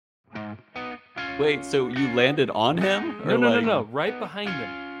Wait, so you landed on him? Or No. Right behind him.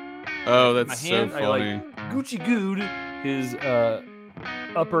 Oh, My that's hand, so I like funny. Gucci gooed his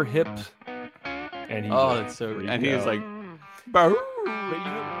upper hip, and he Oh, just that's so. freaked And he was out. like, But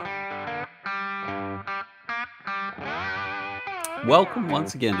welcome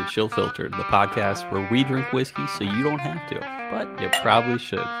once again to Chill Filtered, the podcast where we drink whiskey so you don't have to, but you probably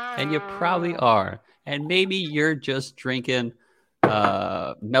should, and you probably are, and maybe you're just drinking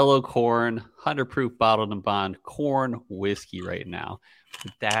mellow corn, 100 proof bottled and bond corn whiskey right now.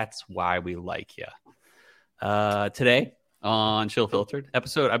 That's why we like you. Today on Chill Filtered,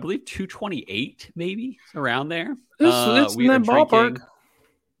 episode I believe 228, maybe around there. it's We in are that ballpark. drinking.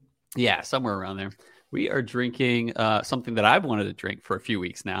 Yeah, somewhere around there. We are drinking something that I've wanted to drink for a few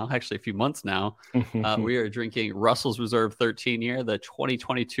weeks now, actually a few months now. We are drinking Russell's Reserve 13 year, the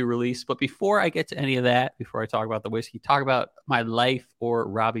 2022 release. But before I get to any of that, before I talk about the whiskey, talk about my life or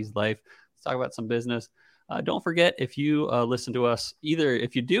Robbie's life, let's talk about some business. Don't forget, if you listen to us, either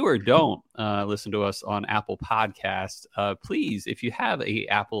if you do or don't listen to us on Apple Podcasts, please, if you have a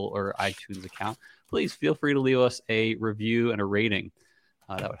Apple or iTunes account, please feel free to leave us a review and a rating.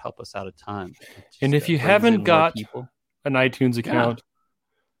 That would help us out a ton. And if you haven't got an iTunes account,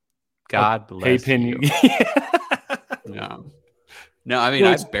 God bless you. No, I mean,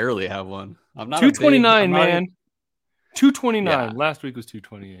 I barely have one. I'm not 229, man. 229. Yeah. Last week was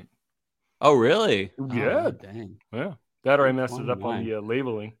 228. Oh, really? Yeah. Oh, dang. Yeah. That or I messed it up on the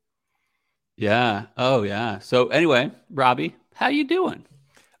labeling. Yeah. Oh, yeah. So anyway, Robbie, how you doing?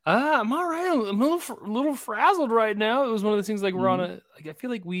 I'm all right. I'm a little frazzled right now. It was one of the things like we're on I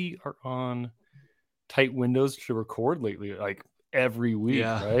feel like we are on tight windows to record lately, like every week,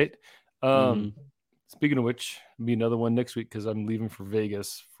 right? Speaking of which, be another one next week because I'm leaving for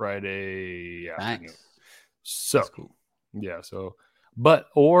Vegas Friday afternoon. Nice. So that's cool. Yeah. So,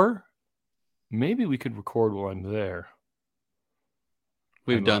 or maybe we could record while I'm there.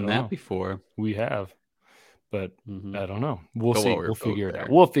 We've done that before. We have. But I don't know. We'll see. We'll figure it out.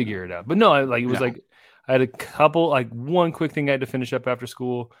 We'll figure it out. But no, it was like I had a couple, like one quick thing I had to finish up after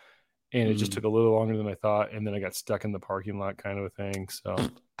school, and it just took a little longer than I thought. And then I got stuck in the parking lot, kind of a thing. So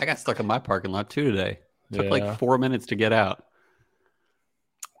I got stuck in my parking lot too today. It took like 4 minutes to get out.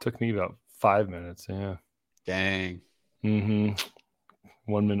 Took me about 5 minutes. Yeah. Dang. 1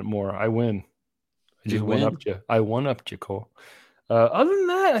 minute more. I win. I just one-upped you. I one-upped you, Cole. Other than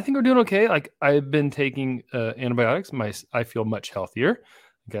that, I think we're doing okay. Like I've been taking antibiotics. I feel much healthier.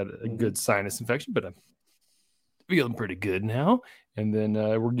 Got a good sinus infection, but I'm feeling pretty good now. And then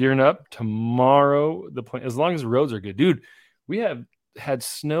we're gearing up tomorrow. As long as the roads are good, dude. We have had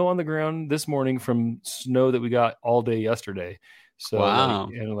snow on the ground this morning from snow that we got all day yesterday. So wow.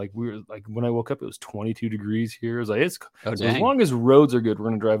 We were like when I woke up, it was 22 degrees here. It was like so as long as roads are good, we're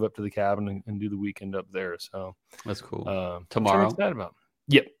gonna drive up to the cabin and do the weekend up there. So that's cool. Tomorrow, I'm excited about.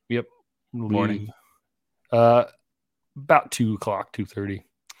 Yep. Morning. About 2:00, 2:30.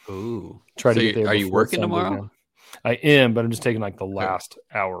 Ooh. Try to get there. Are you working tomorrow? I am, but I'm just taking like the last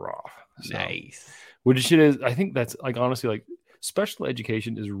hour off. So. Nice. Which it is. I think that's like honestly like special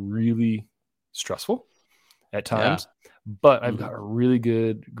education is really stressful at times. Yeah. But I've got a really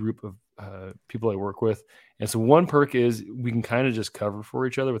good group of people I work with. And so one perk is we can kind of just cover for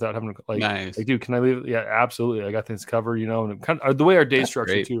each other without having to like, dude, can I leave? Yeah, absolutely. I got things covered, and kind of the way our day's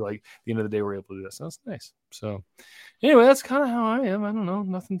structured too, like at the end of the day, we're able to do that. So that's nice. So anyway, that's kind of how I am. I don't know.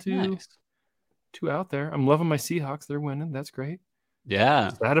 Nothing too out there. I'm loving my Seahawks. They're winning. That's great. Yeah.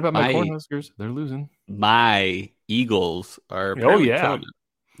 Sad about my Cornhuskers. They're losing. My Eagles are Yeah.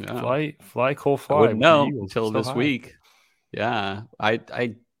 Fly, Cole, fly. I wouldn't know until this week. Yeah,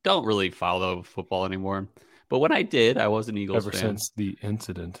 I don't really follow football anymore, but when I did, I was an Eagles fan. Ever since the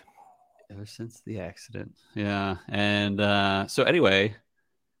incident. Ever since the accident, yeah. And so anyway,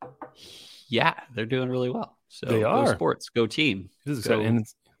 yeah, they're doing really well. So they are. Go sports, go team. This is exciting.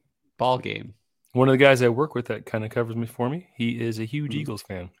 Ball game. One of the guys I work with that kind of covers me for me. He is a huge Eagles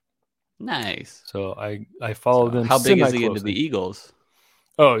fan. Nice. So I follow them. How big is he into the Eagles?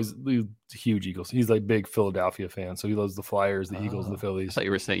 Oh, he's huge Eagles. He's like big Philadelphia fan, so he loves the Flyers, the Eagles, and the Phillies. I thought you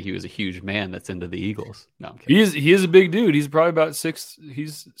were saying he was a huge man that's into the Eagles. No, I'm kidding. He is a big dude. He's probably about 6.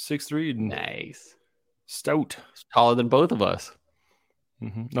 He's 6'3". Nice, stout. He's taller than both of us.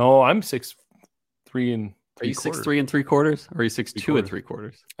 No, I'm 6'3" and 3/4. Are you 6'3" and 3/4, or are you 6'2" and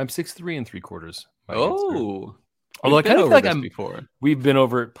 3/4? I'm 6'3" and 3/4. Oh, although I kind of feel like before. We've been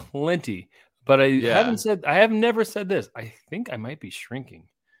over it plenty. But I have never said this. I think I might be shrinking.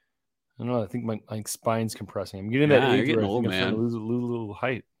 I don't know. I think my spine's compressing. I'm getting that age where I think I'm starting to lose a little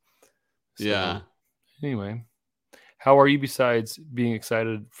height. So, yeah. Anyway, How are you besides being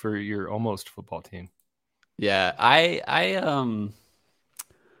excited for your almost football team? Yeah, yeah,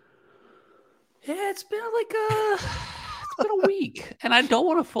 it's been a week, and I don't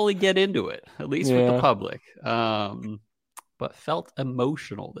want to fully get into it, at least with the Yeah. public. But felt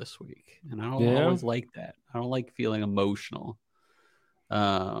emotional this week, and I don't Yeah. always like that. I don't like feeling emotional.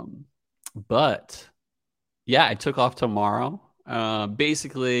 But yeah, I took off tomorrow.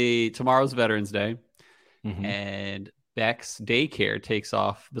 Basically, tomorrow's Veterans Day, and Beck's daycare takes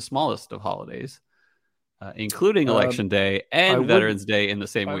off the smallest of holidays, including Election Day and Veterans Day in the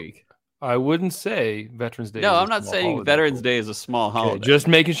same week. I wouldn't say Veterans Day. No, I'm not saying Veterans Day is a small holiday. Just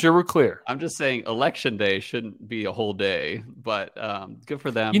making sure we're clear. I'm just saying Election Day shouldn't be a whole day, but good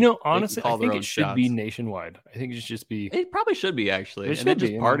for them. Honestly, I think it should be nationwide. I think it should just be. It probably should be, actually. It should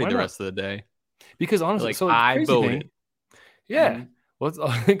just party the rest of the day. Because honestly, I voted. Yeah. Well,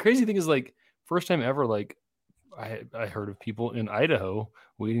 the crazy thing is, like, first time ever, like, I heard of people in Idaho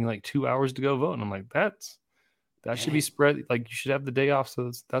waiting like 2 hours to go vote, and I'm like, that should be spread. Like, you should have the day off,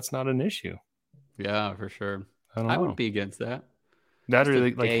 so that's not an issue. Yeah, for sure. I wouldn't be against that. That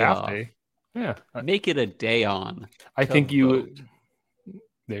or like half off. Day. Yeah, make it a day on. I think you would.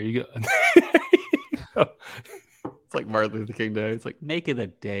 There you go. It's like Martin Luther King Day. It's like, make it a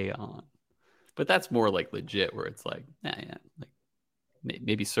day on. But that's more like legit, where it's like, like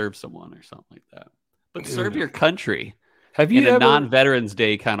maybe serve someone or something like that. But serve your country. Have you in a non-Veterans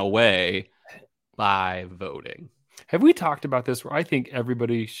Day kind of way by voting? Have we talked about this? Where I think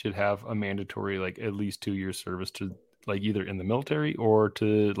everybody should have a mandatory, like, at least 2 years service to, like, either in the military or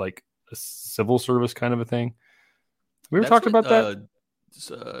to, like, a civil service kind of a thing. We ever talked about that?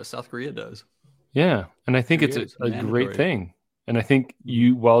 South Korea does. Yeah, and I think it's a great thing. And I think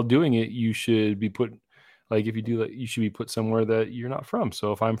you, while doing it, you should be put, like, if you do that, you should be put somewhere that you're not from.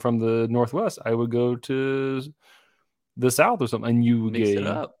 So if I'm from the Northwest, I would go to the South or something, and you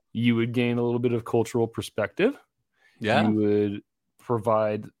would gain a little bit of cultural perspective. Yeah, you would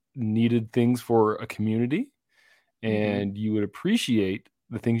provide needed things for a community, and you would appreciate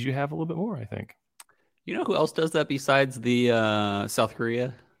the things you have a little bit more, I think. You know who else does that besides the South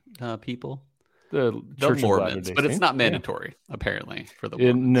Korea people? The Mormons, but it's not mandatory, apparently, for the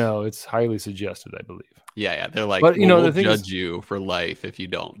Mormons. No, it's highly suggested, I believe. Yeah, they're like, but we'll judge you for life if you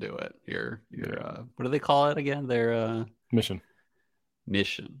don't do it. You're what do they call it again? Their mission.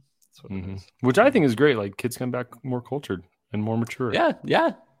 That's what it is. Which I think is great. Like, kids come back more cultured and more mature. Yeah.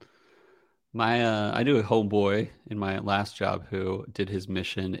 I knew a homeboy in my last job who did his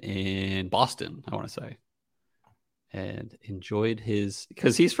mission in Boston, I want to say, and enjoyed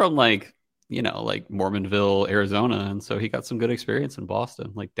because he's from like Mormonville, Arizona, and so he got some good experience in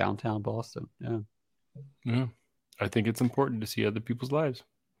Boston, like downtown Boston. Yeah. I think it's important to see other people's lives.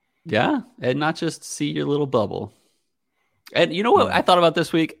 Yeah, and not just see your little bubble. And you know what I thought about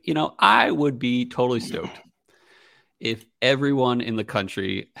this week? I would be totally stoked if everyone in the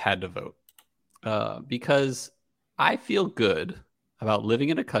country had to vote. Because I feel good about living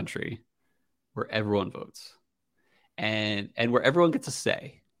in a country where everyone votes and where everyone gets a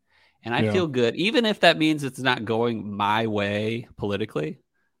say. And I feel good, even if that means it's not going my way politically.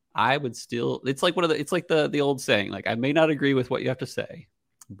 I would still. It's like the old saying, like, I may not agree with what you have to say,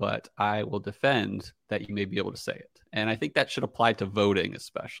 but I will defend that you may be able to say it. And I think that should apply to voting,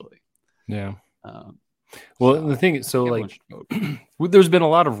 especially. Yeah. Well, the thing is, so like, there's been a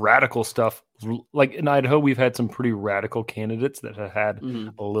lot of radical stuff. Like in Idaho, we've had some pretty radical candidates that have had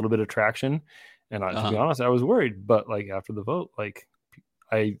a little bit of traction. And to be honest, I was worried. But like after the vote, like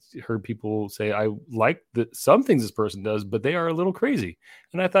I heard people say, I like that some things this person does, but they are a little crazy.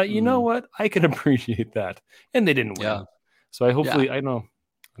 And I thought, you know what? I can appreciate that. And they didn't win. Yeah. So I hopefully, I don't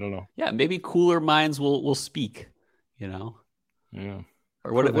know. Yeah, maybe cooler minds will speak. Yeah.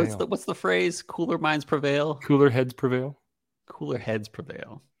 Or what's the phrase? Cooler minds prevail. Cooler heads prevail. Cooler heads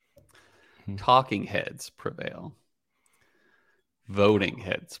prevail. Talking heads prevail. Voting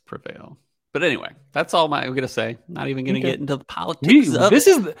heads prevail. But anyway, that's all I'm going to say. Not even going to get into the politics. That's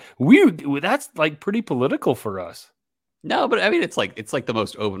like pretty political for us. No, but I mean, it's like the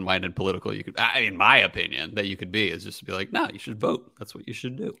most open-minded political you could, in my opinion, that you could be, is just to be like, no, you should vote. That's what you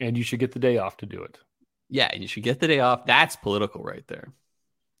should do. And you should get the day off to do it. Yeah, and you should get the day off. That's political right there.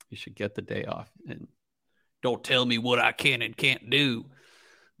 You should get the day off and don't tell me what I can and can't do.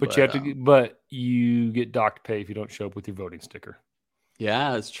 But you have to. But you get docked pay if you don't show up with your voting sticker.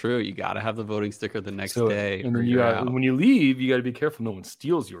 Yeah, it's true. You got to have the voting sticker the next day. And then when you leave, you got to be careful no one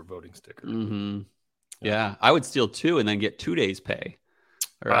steals your voting sticker. Mm-hmm. Yeah, I would steal 2 and then get 2 days pay,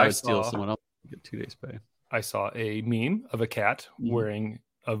 or I would steal someone else and get 2 days pay. I saw a meme of a cat wearing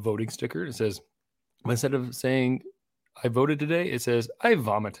a voting sticker. It says, instead of saying I voted today. It says I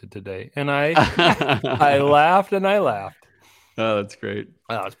vomited today, and I laughed and I laughed. Oh, that's great.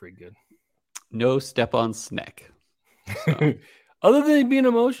 Oh, that's pretty good. No step on Sneck. So. Other than being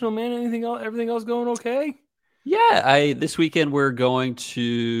emotional, man, anything else? Everything else going okay? Yeah, this weekend we're going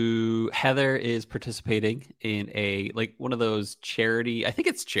to. Heather is participating in one of those charity. I think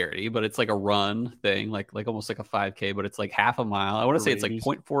it's charity, but it's like a run thing, like almost like a 5K, but it's like half a mile. I want to say it's like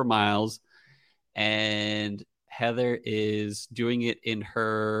 0.4 miles, and Heather is doing it in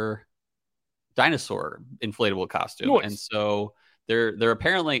her dinosaur inflatable costume, nice. And so they're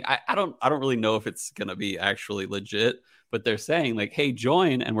apparently. I don't really know if it's gonna be actually legit. But they're saying like, hey,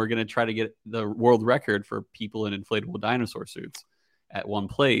 join, and we're going to try to get the world record for people in inflatable dinosaur suits at one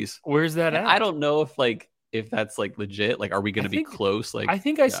place. Where's that at? I don't know if that's like legit. Like, are we going to be close? Like, I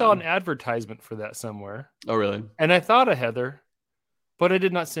think I saw an advertisement for that somewhere. Oh, really? And I thought of Heather, but I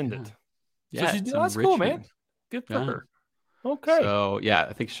did not send it. Yeah, so that's cool, man. Good for her. Okay. So yeah,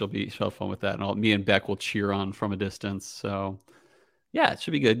 I think she'll have fun with that, and me and Beck will cheer on from a distance. So. Yeah, it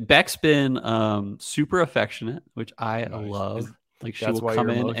should be good. Beck's been super affectionate, which I love. Like she will come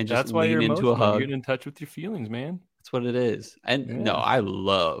in and just lean into a hug. Get in touch with your feelings, man. That's what it is. And no, I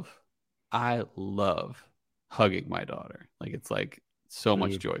love hugging my daughter. Like it's like so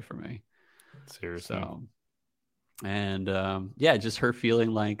much joy for me. Seriously. So, and just her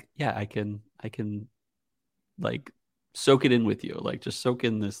feeling like, I can like soak it in with you, like just soak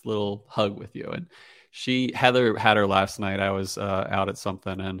in this little hug with you. And Heather had her last night. I was out at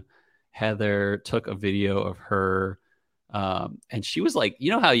something, and Heather took a video of her, and she was like,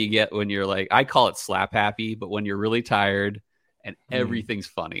 you know how you get when you're like, I call it slap happy, but when you're really tired and everything's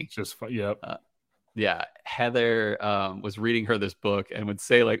funny. Just yep. Yeah, Heather was reading her this book and would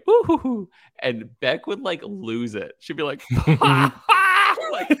say like, ooh, and Beck would like lose it. She'd be like,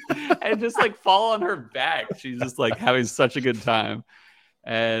 like, and just like fall on her back. She's just like having such a good time.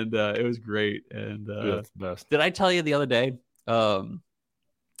 And it was great. And that's the best. Did I tell you the other day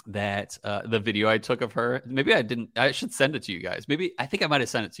that the video I took of her? Maybe I didn't. I should send it to you guys. Maybe I think I might have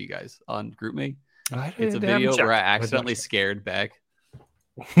sent it to you guys on GroupMe. It's a video where I accidentally scared Beck.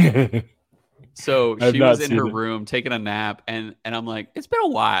 So she was in her room taking a nap, and I'm like, it's been a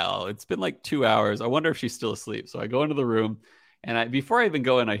while. It's been like 2 hours. I wonder if she's still asleep. So I go into the room, and before I even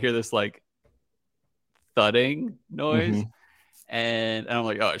go in, I hear this like thudding noise. Mm-hmm. And I'm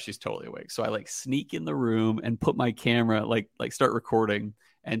like, oh, she's totally awake. So I like sneak in the room and put my camera, like start recording.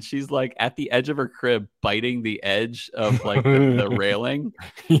 And she's like at the edge of her crib, biting the edge of like the railing.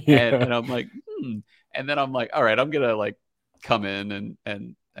 Yeah. And I'm like, And then I'm like, all right, I'm going to like come in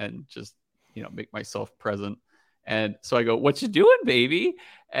and just, make myself present. And so I go, what you doing, baby?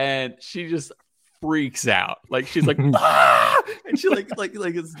 And she just freaks out. Like she's like, ah! And she like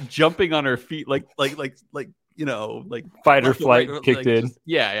is jumping on her feet, like fight or flight kicked in.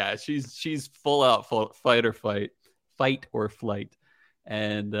 She's full out fight or flight.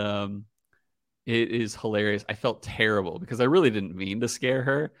 And it is hilarious. I felt terrible because I really didn't mean to scare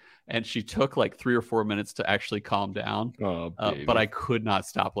her, and she took like 3 or 4 minutes to actually calm down. But I could not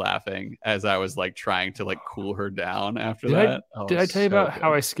stop laughing as I was like trying to like cool her down after that. Did I tell you about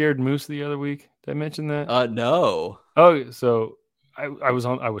how I scared Moose the other week? Did I mention that? No. Oh, so I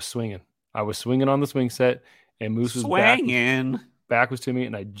was swinging. I was swinging on the swing set, and Moose was swinging. Back was to me,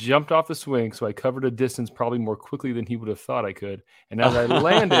 and I jumped off the swing, so I covered a distance probably more quickly than he would have thought I could. And as I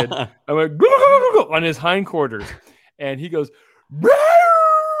landed, I went go, go, go, go, on his hindquarters, and he goes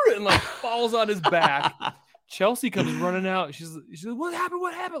and like falls on his back. Chelsea comes running out. She's like, what happened?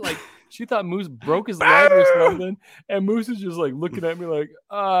 What happened? Like she thought Moose broke his leg or something, and Moose is just like looking at me like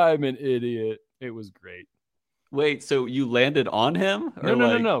I'm an idiot. It was great. Wait, so you landed on him? Or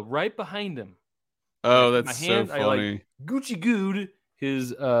no, right behind him. Oh, that's so funny. I like Gucci gooed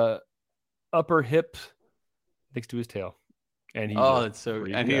his upper hip next to his tail, and he that's so.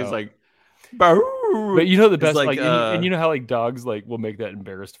 And he was like, "Boo!" But you know the best, like, and you know how like dogs like will make that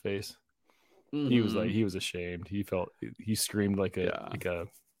embarrassed face. Mm-hmm. He was ashamed. He screamed like a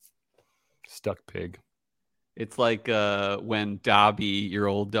stuck pig. It's like when Dobby, your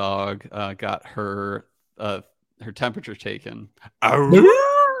old dog, got her temperature taken.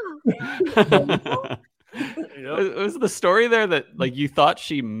 Was the story there that like you thought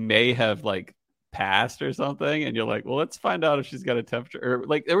she may have like passed or something, and you're like, well, let's find out if she's got a temperature, or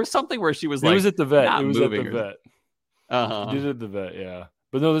like there was something where she was like, it was at the vet. It was at the vet. She did it at the vet, yeah.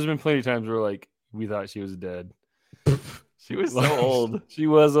 But no, there's been plenty of times where like we thought she was dead. She was so old. She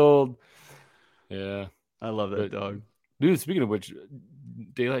was old. Yeah, I love that dog, dude. Speaking of which,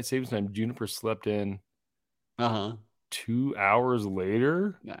 daylight savings time, Juniper slept in. 2 hours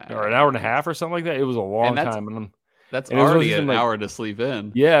later, or an hour and a half, or something like that. It was a long time, That's And it was already just an like- hour to sleep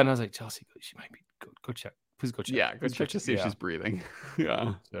in. Yeah, and I was like, Chelsea, she might be. Go check. Please go check. Yeah, go Please check to see if Yeah. she's breathing.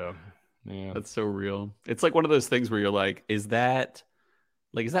 Yeah, So, yeah. that's so real. It's like one of those things where you're like, is that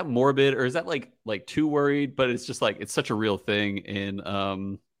morbid, or is that like too worried? But it's just like it's such a real thing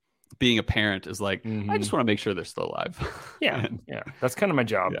in being a parent is like, I just want to make sure they're still alive. Yeah, yeah. That's kind of my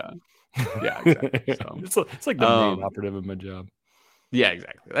job. Yeah. Yeah, exactly. So, it's like the main operative of my job. yeah,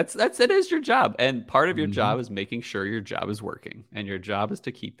 exactly. That is your job. And part of your job is making sure your job is working, and your job is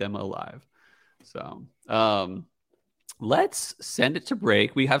to keep them alive. So, let's send it to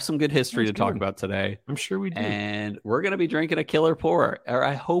break. We have some good history to talk about today. I'm sure we do. And we're going to be drinking a killer pour, or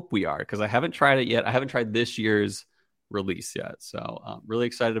I hope we are, because I haven't tried it yet. I haven't tried this year's release yet. So I'm really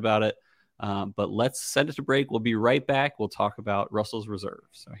excited about it. But let's send it to break. We'll be right back. We'll talk about Russell's Reserve.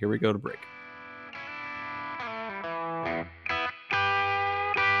 So here we go to break.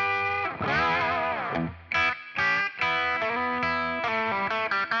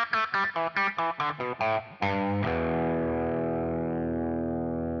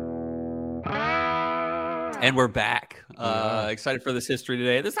 And we're back. Excited for this history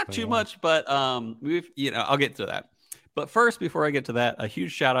today. There's not too much, but I'll get to that. But first, before I get to that, a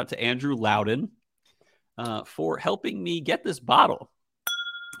huge shout out to Andrew Loudon for helping me get this bottle.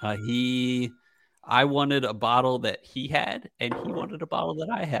 I wanted a bottle that he had, and he wanted a bottle that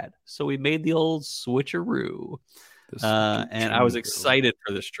I had. So we made the old switcheroo. And I was excited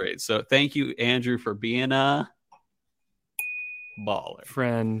for this trade. So thank you, Andrew, for being a baller.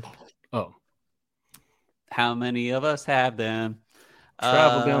 Friend. Oh. How many of us have them?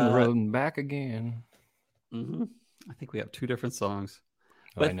 Travel down the road and back again. Mm-hmm. I think we have two different songs.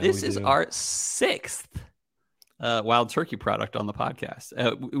 Oh, But this is our sixth Wild Turkey product on the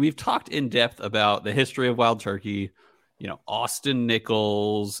podcast. We've talked in depth about the history of Wild Turkey, Austin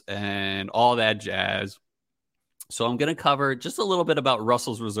Nichols and all that jazz. So I'm going to cover just a little bit about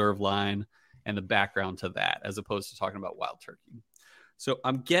Russell's Reserve line and the background to that, as opposed to talking about Wild Turkey. So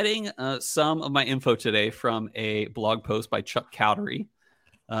I'm getting some of my info today from a blog post by Chuck Cowdery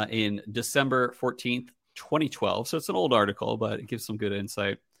in December 14th, 2012. So it's an old article, but it gives some good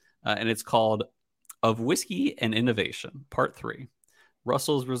insight. And it's called Of Whiskey and Innovation, Part 3,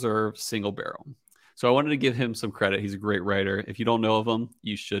 Russell's Reserve Single Barrel. So I wanted to give him some credit. He's a great writer. If you don't know of him,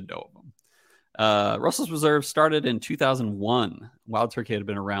 you should know of him. Russell's Reserve started in 2001. Wild Turkey had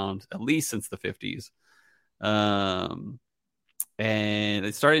been around at least since the 50s. And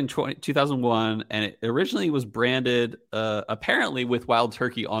it started in 2001, and it originally was branded apparently with Wild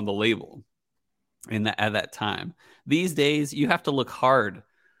Turkey on the label at that time. These days, you have to look hard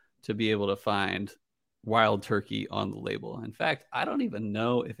to be able to find Wild Turkey on the label. In fact, I don't even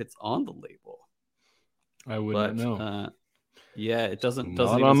know if it's on the label. I wouldn't know. Yeah, it doesn't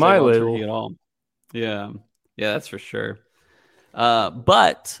Not even on say my Wild label Turkey at all. Yeah, that's for sure.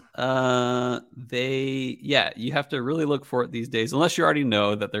 But you have to really look for it these days, unless you already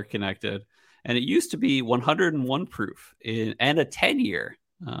know that they're connected. And it used to be 101 proof and a 10-year.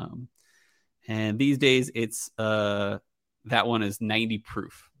 And these days it's that one is 90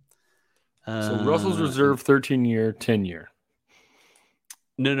 proof. So Russell's Reserve 13-year, 10-year.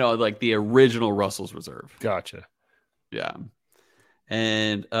 No, like the original Russell's Reserve. Gotcha. Yeah.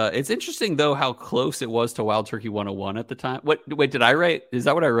 And it's interesting, though, how close it was to Wild Turkey 101 at the time. Wait, did I write? Is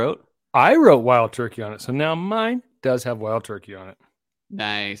that what I wrote? I wrote Wild Turkey on it. So now mine does have Wild Turkey on it.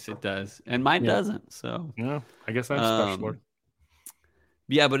 Nice. It does. And mine doesn't. So, yeah, I guess that's special.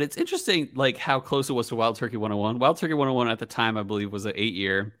 Yeah, but it's interesting, like how close it was to Wild Turkey 101. Wild Turkey 101 at the time, I believe, was an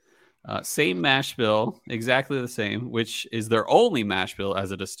 8-year. Same mash bill, exactly the same, which is their only mash bill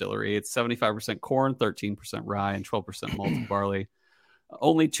as a distillery. It's 75% corn, 13% rye, and 12% malted barley.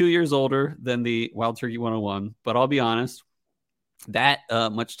 Only 2 years older than the Wild Turkey 101, but I'll be honest, that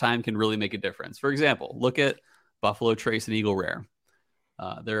much time can really make a difference. For example, look at Buffalo Trace and Eagle Rare.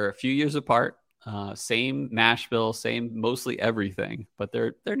 They're a few years apart, same mash bill, same mostly everything, but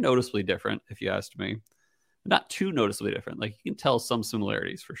they're noticeably different, if you asked me. Not too noticeably different. Like, you can tell some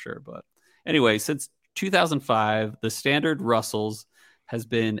similarities for sure. But anyway, since 2005, the standard Russell's has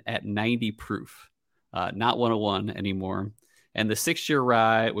been at 90 proof, not 101 anymore. And the 6-year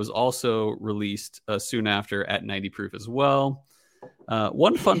rye was also released soon after at 90 proof as well.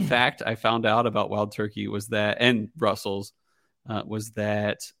 One fun fact I found out about Wild Turkey was that, and Russell's, was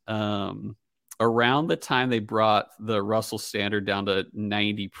that around the time they brought the Russell standard down to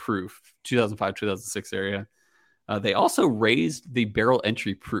 90 proof, 2005, 2006 area, they also raised the barrel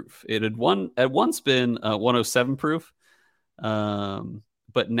entry proof. It had once been 107 proof,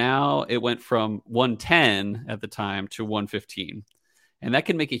 but now it went from 110 at the time to 115. And that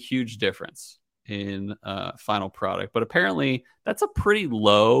can make a huge difference in final product. But apparently that's a pretty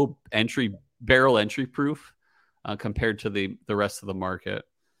low barrel entry proof compared to the rest of the market.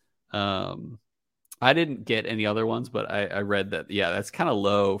 I didn't get any other ones, but I read that, yeah, that's kind of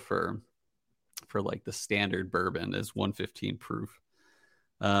low for like the standard bourbon is 115 proof.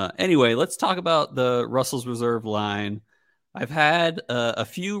 Anyway, let's talk about the Russell's Reserve line. I've had a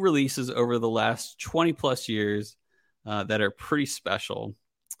few releases over the last 20 plus years that are pretty special,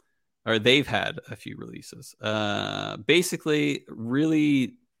 or they've had a few releases. Basically,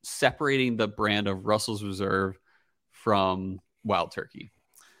 really separating the brand of Russell's Reserve from Wild Turkey.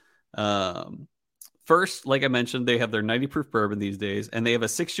 First, like I mentioned, they have their 90 proof bourbon these days, and they have a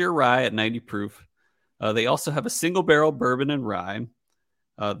 6-year rye at 90 proof. They also have a single barrel bourbon and rye.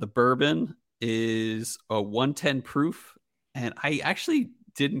 The bourbon is a 110 proof, and I actually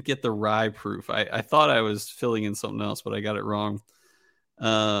didn't get the rye proof. I thought I was filling in something else, but I got it wrong.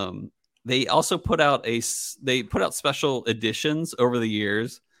 They also put out special editions over the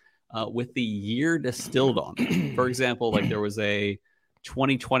years with the year distilled on it. For example, like there was a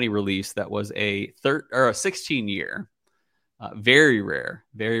 2020 release that was a 16 year, very rare,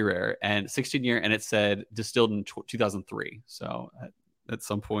 and 16 year, and it said distilled in 2003. So at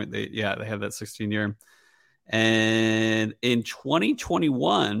some point they have that 16 year. And in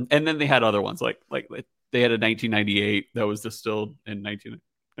 2021, and then they had other ones like they had a 1998 that was distilled in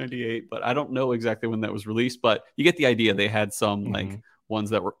 1998, but I don't know exactly when that was released, but you get the idea. They had some like ones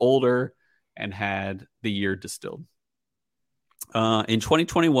that were older and had the year distilled. In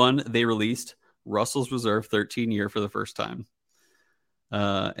 2021, they released Russell's Reserve 13 year for the first time.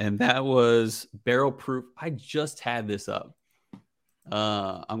 And that was barrel proof. I just had this up.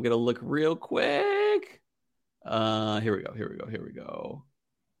 I'm going to look real quick. Here we go.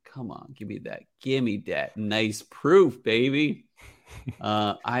 Come on, give me that nice proof, baby.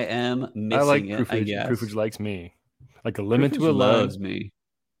 I am missing I like it. I guess proofage likes me, like a lemon to a lime, loves me,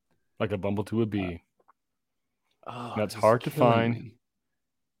 like a bumble to a bee. That's this hard is to find. me.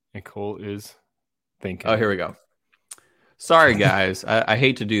 And Cole is thinking. Oh, here we go. Sorry, guys. I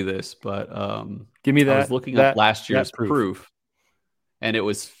hate to do this, but give me that. I was looking up last year's proof, and it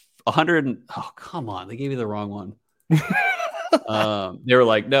was 100. Oh, come on! They gave you the wrong one. They were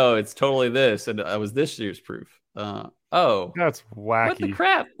like, "No, it's totally this," and I was this year's proof. Oh, that's wacky. What the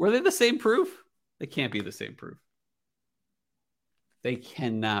crap? Were they the same proof? They can't be the same proof. They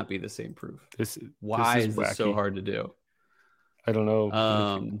cannot be the same proof. Why is this so hard to do? I don't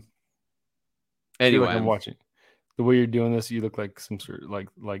know. Anyway, I'm watching the way you're doing this. You look like some sort of like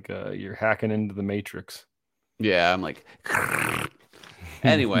you're hacking into the Matrix. Yeah, I'm like.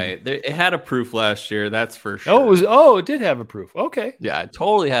 Anyway, it had a proof last year. That's for sure. It did have a proof. Okay. Yeah, it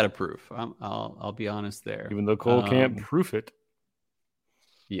totally had a proof. I'll be honest there. Even though Cole can't proof it.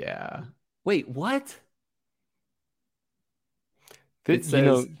 Yeah. Wait, what? It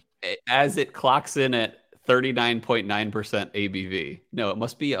says, as it clocks in at 39.9% ABV. No, it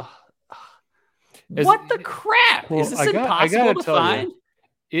must be what the crap? Well, is this impossible to find?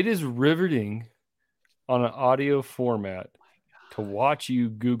 It is riveting on an audio format to watch you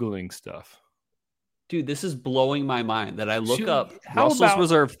Googling stuff. Dude, this is blowing my mind that I look up Russell's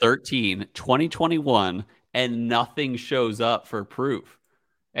Reserve 13, 2021, and nothing shows up for proof.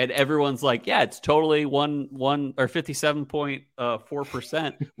 And everyone's like, yeah, it's totally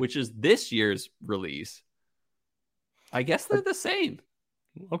 57.4%, which is this year's release. I guess they're the same.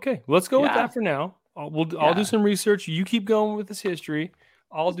 Okay, let's go with that for now. I'll do some research. You keep going with this history.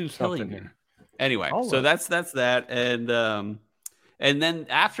 I'll do something here. Anyway, so that's that. And then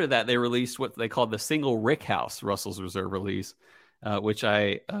after that, they released what they called the single Rickhouse Russell's Reserve release, which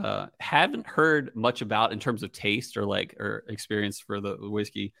I haven't heard much about in terms of taste or experience for the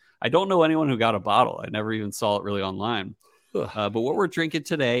whiskey. I don't know anyone who got a bottle. I never even saw it really online. But what we're drinking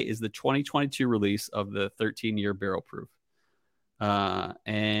today is the 2022 release of the 13-year barrel proof.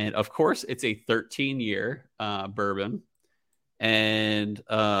 And of course, it's a 13-year bourbon. And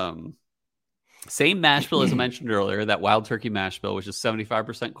same mash bill as I mentioned earlier, that Wild Turkey mash bill, which is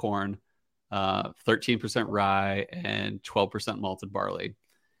 75% corn, 13% rye, and 12% malted barley.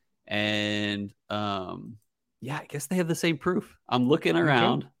 And I guess they have the same proof. I'm looking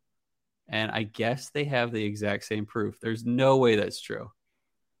around, and I guess they have the exact same proof. There's no way that's true.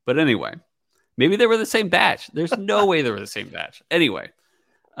 But anyway, maybe they were the same batch. There's no way they were the same batch. Anyway,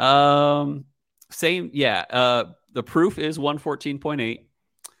 the proof is 114.8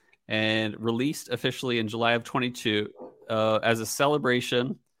 and released officially in July of 22 as a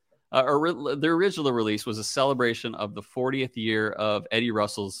celebration. The original release was a celebration of the 40th year of Eddie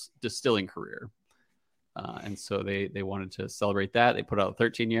Russell's distilling career. And so they wanted to celebrate that. They put out a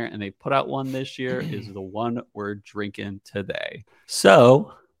 13-year, and they put out one this year. Is the one we're drinking today.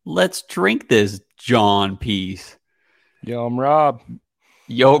 So let's drink this John piece. Yo, I'm Rob.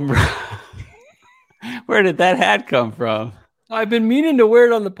 Yo, where did that hat come from? I've been meaning to wear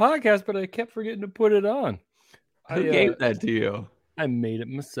it on the podcast, but I kept forgetting to put it on. Who gave that to you? I made it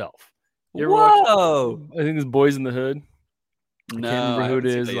myself. You ever watch, I think it's Boys in the Hood. No, I can't remember who it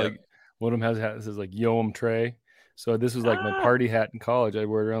is. Like one of them has a hat that says like Yo, I'm Trey. So this was like my party hat in college. I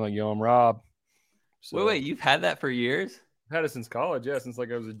wear it around like Yo, I'm Rob. So, wait, you've had that for years? I've had it since college, yeah, since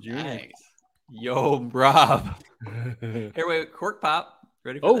like I was a junior. Nice. Yo, Rob. Here, wait, cork pop.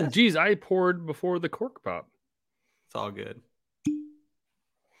 Ready for this? Geez, I poured before the cork pop. It's all good.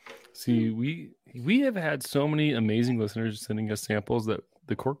 See, we have had so many amazing listeners sending us samples that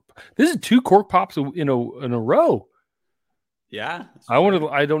the cork. This is 2 cork pops in a row. Yeah, I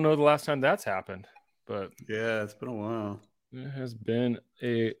don't know the last time that's happened, but yeah, it's been a while. It has been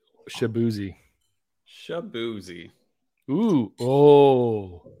a shaboozy. Shaboozy. Ooh,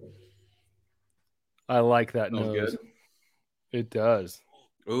 oh, I like that Smells nose. Good. It does.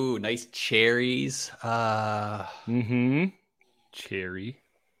 Ooh, nice cherries. Cherry.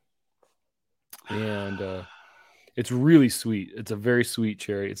 And it's really sweet. It's a very sweet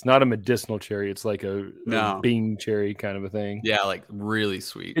cherry. It's not a medicinal cherry. It's like a Bing cherry kind of a thing. Yeah, like really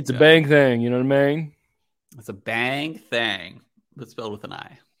sweet. It's a bang thing. You know what I mean? It's a bang thing, but spelled with an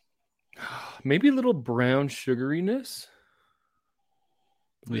I. Maybe a little brown sugariness.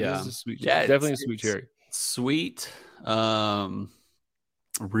 Yeah, it's a sweet. Yeah, definitely a sweet cherry. Sweet.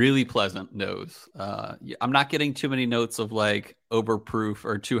 Really pleasant nose. I'm not getting too many notes of like overproof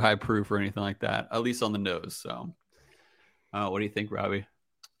or too high proof or anything like that, at least on the nose. So what do you think, Robbie?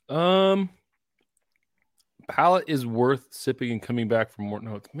 Palate is worth sipping and coming back for more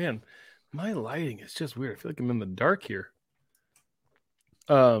notes. Man, my lighting is just weird. I feel like I'm in the dark here.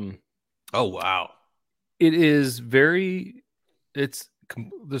 Oh wow. It is very there's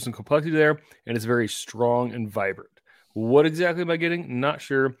some complexity there, and it's very strong and vibrant. What exactly am I getting? Not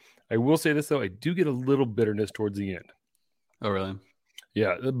sure. I will say this, though. I do get a little bitterness towards the end. Oh, really?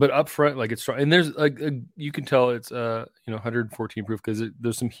 Yeah, but up front, like it's strong. And there's like you can tell it's 114 proof because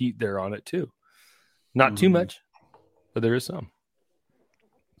there's some heat there on it too. Not too much, but there is some.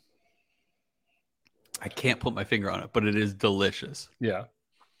 I can't put my finger on it, but it is delicious. Yeah.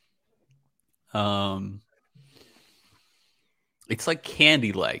 It's like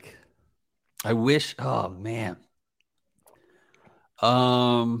candy-like. I wish. Oh man.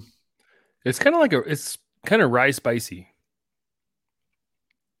 It's kind of like it's kind of rye spicy.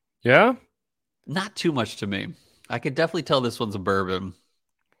 Yeah? Not too much to me. I could definitely tell this one's a bourbon.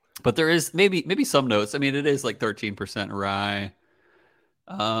 But there is maybe some notes. I mean, it is like 13% rye.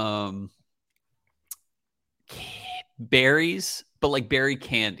 Berries, but like berry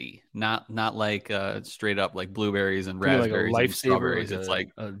candy, not like straight up like blueberries and raspberries like and strawberries. It's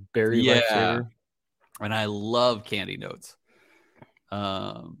like a berry lifesaver. And I love candy notes.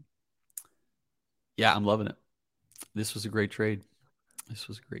 Yeah, I'm loving it. This was a great trade. I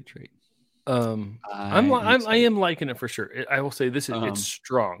am liking it for sure. I will say this: it's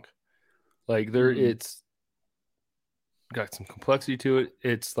strong. Like it's got some complexity to it.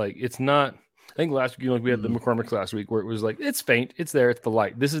 It's like it's not. I think last week, we had the McCormick's last week where it was like it's faint, it's there, it's the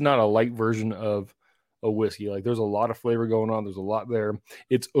light. This is not a light version of a whiskey. Like there's a lot of flavor going on. There's a lot there.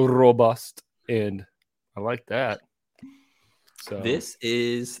 It's robust, and I like that. So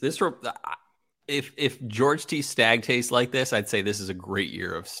if George T. Stagg tastes like this, I'd say this is a great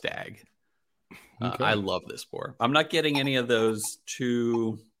year of Stagg. Okay. I love this pour. I'm not getting any of those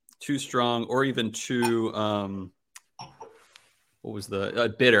too strong or even too what was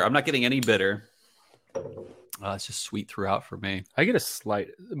the bitter? I'm not getting any bitter. It's just sweet throughout for me. I get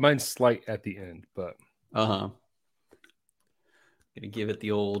mine's slight at the end, but gonna give it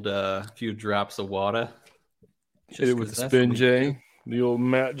the old few drops of water. Hit it with the Spin J, the old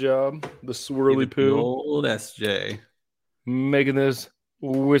Matt job, the swirly poo, the old SJ, making this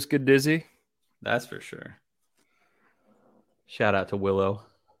whiskey dizzy. That's for sure. Shout out to Willow.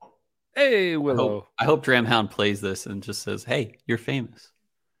 Hey, Willow. I hope Dramhound plays this and just says, hey, you're famous.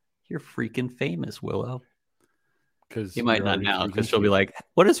 You're freaking famous, Willow. Because he might not now, because she'll be like,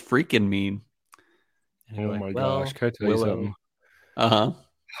 what does freaking mean? And oh my gosh, can I tell you something?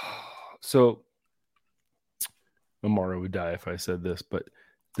 So, Amara would die if I said this, but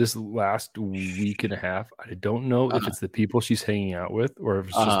this last week and a half, I don't know if it's the people she's hanging out with or if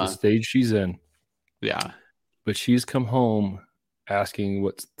it's just the stage she's in. Yeah. But she's come home asking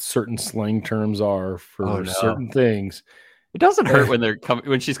what certain slang terms are for certain things. It doesn't hurt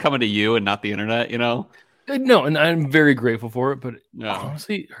when she's coming to you and not the internet, you know? No, and I'm very grateful for it. But Yeah.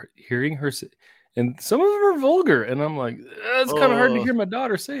 honestly, hearing her say, and some of them are vulgar, and I'm like, it's kind of hard to hear my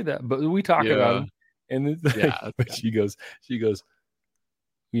daughter say that. But we talk about it, and it's like, but she goes,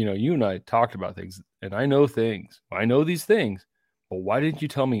 you know, you and I talked about things, and I know things. I know these things. But why didn't you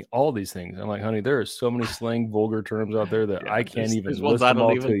tell me all these things? I'm like, honey, there are so many slang, vulgar terms out there that I can't even list them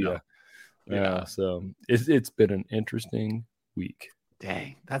all to you. Yeah, so it's been an interesting week.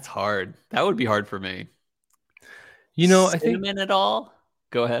 Dang, that's hard. That would be hard for me. You know, cinnamon, I think cinnamon at all.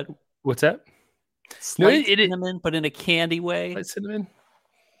 Go ahead. What's that? Slight cinnamon, but in a candy way. Slight cinnamon.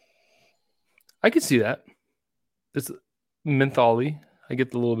 I could see that. It's mentholy. I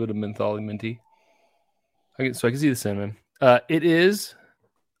get the little bit of mentholy minty. So I can see the cinnamon. It is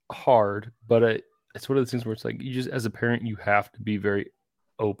hard, but it's one of those things where it's like you just, as a parent, you have to be very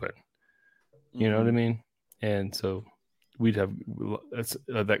open. You know what I mean? And so we got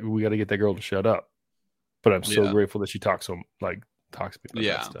to get that girl to shut up. But I'm so grateful that she talks to me about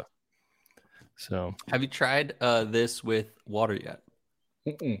that stuff. So, have you tried this with water yet?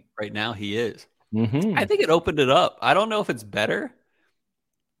 Mm-mm. Right now, he is. Mm-hmm. I think it opened it up. I don't know if it's better,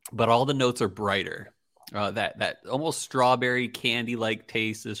 but all the notes are brighter. That almost strawberry candy like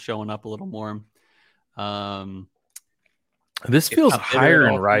taste is showing up a little more. This feels higher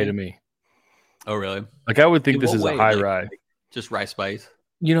in rye to me. Oh, really? Like I would think this is a high rye. Just rye spice.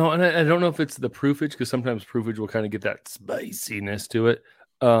 You know, and I don't know if it's the proofage, because sometimes proofage will kind of get that spiciness to it.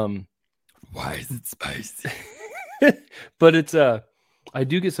 Why is it spicy? But it's I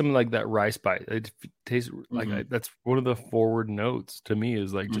do get something like that rye spice. It tastes like that's one of the forward notes to me,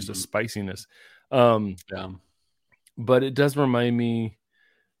 is like just a spiciness. But it does remind me,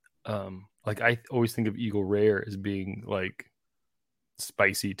 like I always think of Eagle Rare as being like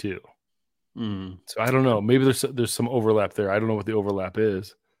spicy too. So I don't know. Maybe there's some overlap there. I don't know what the overlap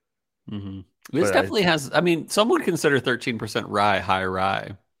is. This definitely has. I mean, some would consider 13% rye high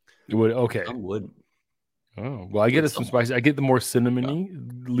rye. It would. Okay. Some would. Oh well, I get some spicy. I get the more cinnamony,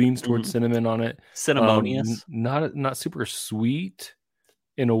 leans towards cinnamon on it. Cinnamonious. Not super sweet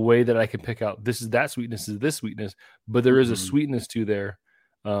in a way that I can pick out. This is that sweetness. Is this sweetness? But there is a sweetness to there.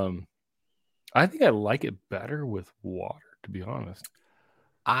 I think I like it better with water, to be honest.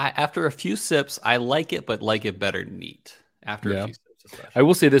 After a few sips, I like it, but like it better neat. After a few sips, especially. I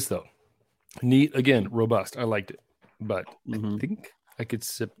will say this though, neat again, robust. I liked it, but I think I could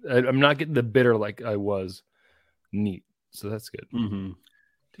sip. I'm not getting the bitter like I was neat, so that's good. Dude,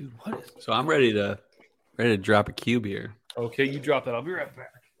 what is? So I'm ready to drop a cube here. Okay, you drop that. I'll be right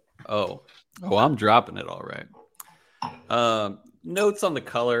back. Oh, I'm dropping it all right. Notes on the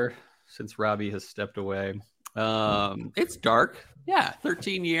color, since Robbie has stepped away. It's dark. Yeah,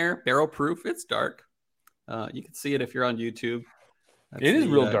 13-year barrel proof. It's dark. You can see it if you're on YouTube. It is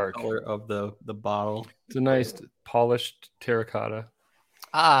real dark. Color of the bottle. It's a nice polished terracotta.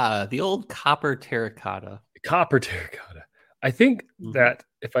 The old copper terracotta. Copper terracotta. I think that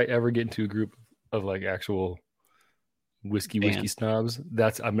if I ever get into a group of like actual whiskey snobs,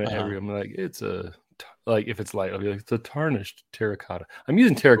 I'm like, it's a, like if it's light, I'll be like, it's a tarnished terracotta. I'm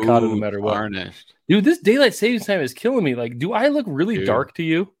using terracotta no matter what. Tarnished. Dude, this daylight savings time is killing me. Like, do I look really dark to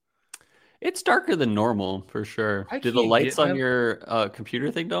you? It's darker than normal for sure. Do the lights on your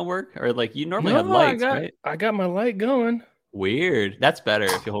computer thing don't work? Or like you normally have lights, right? I got my light going. Weird. That's better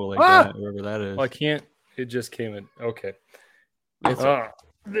if you hold it like that, wherever that is. Well, I can't. It just came in. Okay.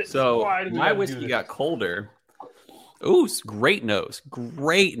 So my whiskey got colder. Ooh, great nose.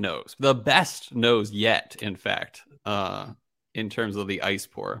 Great nose. The best nose yet, in fact, in terms of the ice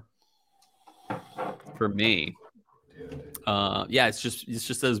pour. For me. It's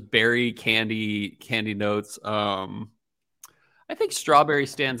just those berry candy notes. I think strawberry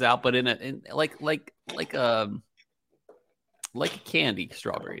stands out, but in like a candy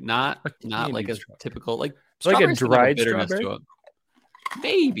strawberry, not like a typical like a dried strawberry.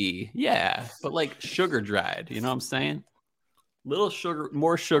 Maybe, yeah, but like sugar dried. You know what I'm saying? Little sugar,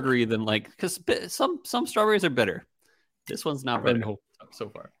 more sugary than because some strawberries are bitter. This one's not bitter so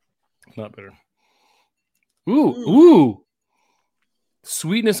far. Not bitter. Ooh.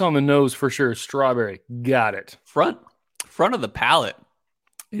 Sweetness on the nose for sure. Strawberry. Got it. Front of the palate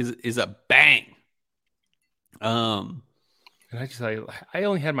is a bang. And I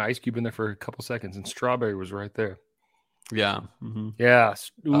only had my ice cube in there for a couple seconds, and strawberry was right there. Yeah. Yeah.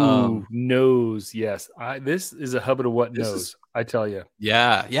 Ooh, nose. Yes. This is a hub of what nose. I tell you.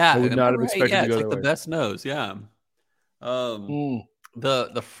 Yeah. I would not have expected to go it's like the best nose. Yeah.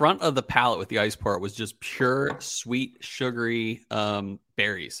 The front of the palate with the ice pour was just pure sweet sugary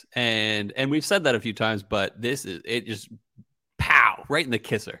berries, and we've said that a few times, but it just right in the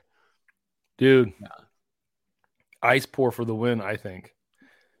kisser. Dude. Yeah. Ice pour for the win, I think.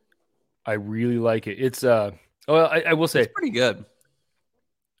 I really like it. It's I will say it's pretty good.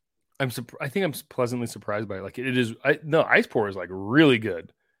 I think I'm pleasantly surprised by it. Like it is. Ice pour is like really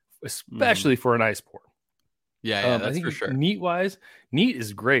good, especially for an ice pour. Yeah, that's I think for sure. Neat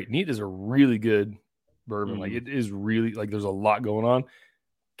is great. Neat is a really good bourbon. Like it is really like there's a lot going on.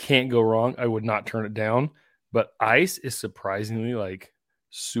 Can't go wrong. I would not turn it down. But ice is surprisingly like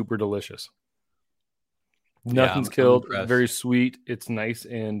super delicious. Nothing's killed. It's very sweet. It's nice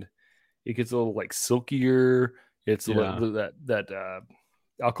and it gets a little like silkier. It's a little, that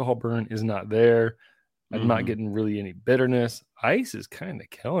alcohol burn is not there. I'm not getting really any bitterness. Ice is kind of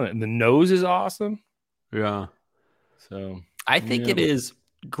killing it, and the nose is awesome. Yeah. So I think it is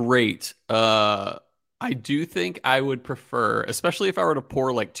great. I do think I would prefer, especially if I were to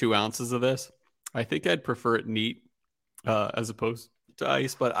pour like 2 ounces of this, I think I'd prefer it neat as opposed to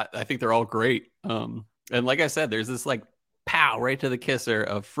ice, but I think they're all great. And like I said, there's this like pow right to the kisser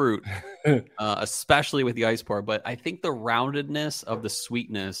of fruit, especially with the ice pour. But I think the roundedness of the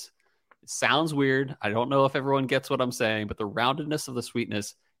sweetness sounds weird. I don't know if everyone gets what I'm saying, but the roundedness of the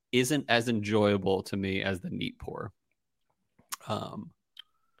sweetness isn't as enjoyable to me as the neat pour. So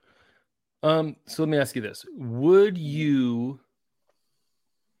let me ask you this. Would you,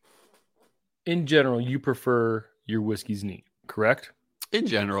 in general, you prefer your whiskeys neat, correct? In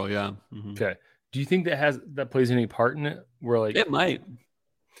general, yeah. Okay. Do you think that plays any part in it? Where like it might,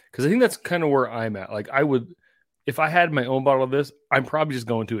 because I think that's kind of where I'm at. Like I would, if I had my own bottle of this, I'm probably just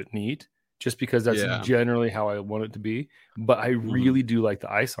going to it neat, just because that's generally how I want it to be. But I really do like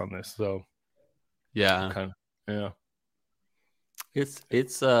the ice on this, so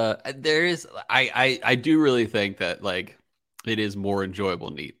It's there is I do really think that like it is more enjoyable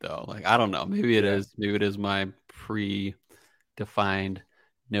neat though. Like I don't know, maybe it is my predefined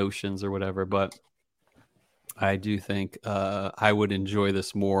notions or whatever, but I do think I would enjoy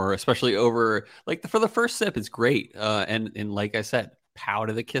this more, especially over like for the first sip. It's great, and like I said, pow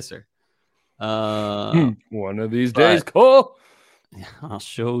to the kisser. One of these days, Cole, I'll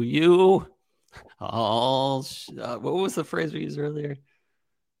show you. What was the phrase we used earlier?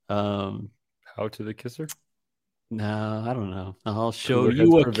 How to the kisser? No, I don't know. I'll show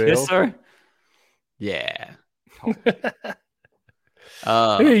you a kisser. Yeah.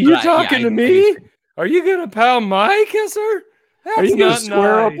 Hey, you talking to me? Are you gonna pound my kisser? Are you gonna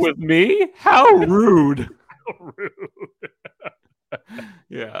square up with me? How rude! How rude!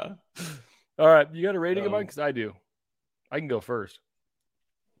 Yeah. All right, you got a rating of mine? Because I do. I can go first.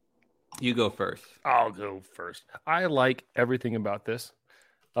 You go first. I'll go first. I like everything about this.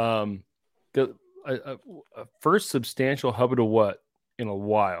 The first substantial Hubba to What in a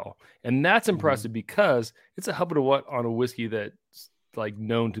while, and that's impressive because it's a Hubba to What on a whiskey that's like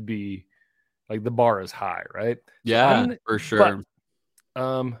known to be like the bar is high, right? Yeah, for sure.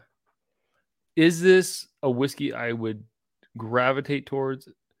 But, is this a whiskey I would gravitate towards?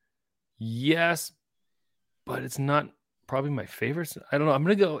 Yes, but it's not probably my favorite. I don't know. I'm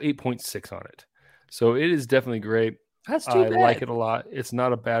going to go 8.6 on it. So it is definitely great. That's too bad. I like it a lot. It's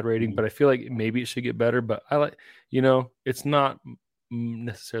not a bad rating, but I feel like maybe it should get better. But I like, it's not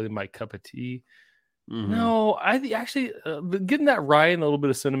necessarily my cup of tea. No, I actually getting that rye and a little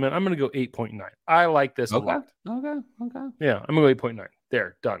bit of cinnamon. I'm going to go 8.9. I like this a lot. Okay. Yeah, I'm going to go 8.9.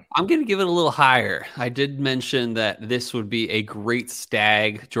 There, done. I'm going to give it a little higher. I did mention that this would be a great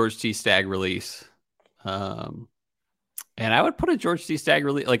George T. Stagg release. And I would put a George T. Stagg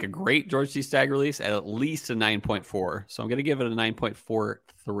release, like a great George T. Stagg release, at least a 9.4. So I'm going to give it a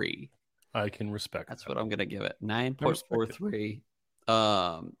 9.43. I can respect That's what I'm going to give it. 9.43.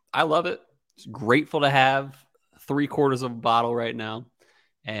 I love it. It's grateful to have 3/4 of a bottle right now,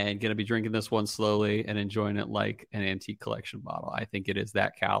 and going to be drinking this one slowly and enjoying it like an antique collection bottle. I think it is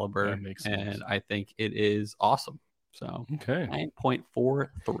that caliber, that makes sense. And I think it is awesome. So okay,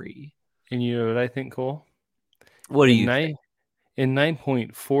 9.43. And you know what I think, Cole? What do you think? In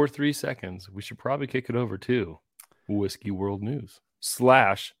 9.43 seconds, we should probably kick it over to Whiskey World News /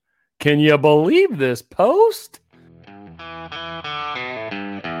 Can you believe this post?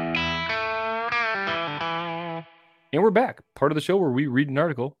 And we're back. Part of the show where we read an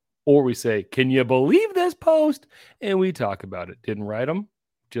article or we say, can you believe this post? And we talk about it. Didn't write them,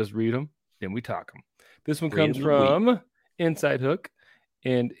 just read them, then we talk them. This one comes from Inside Hook,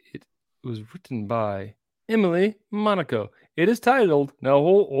 and it was written by Emily Monaco. It is titled, now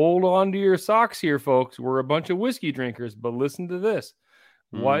hold on to your socks here, folks. We're a bunch of whiskey drinkers, but listen to this.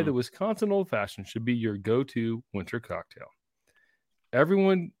 Why the Wisconsin Old Fashioned should be your go-to winter cocktail.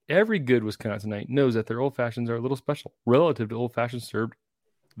 Every good Wisconsinite knows that their old fashions are a little special relative to old fashions served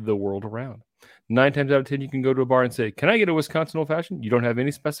the world around. 9 times out of 10, you can go to a bar and say, "Can I get a Wisconsin old fashioned?" You don't have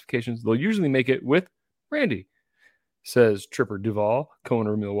any specifications. They'll usually make it with brandy, says Tripper Duvall,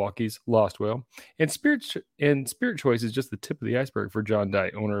 co-owner of Milwaukee's Lost Whale. And spirit choice is just the tip of the iceberg for John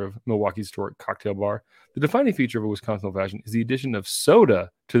Dye, owner of Milwaukee's historic cocktail bar. The defining feature of a Wisconsin old fashioned is the addition of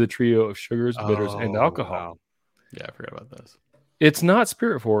soda to the trio of sugars, bitters, and alcohol. Wow. Yeah, I forgot about this. It's not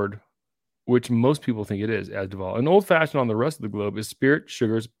spirit forward, which most people think it is, as Duvall. An old fashioned on the rest of the globe is spirit,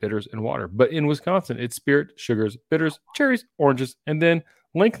 sugars, bitters, and water. But in Wisconsin, it's spirit, sugars, bitters, cherries, oranges, and then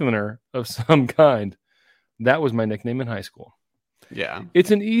lengthener of some kind. That was my nickname in high school. Yeah. It's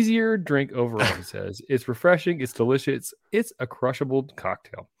an easier drink overall, he says. It's refreshing. It's delicious. It's a crushable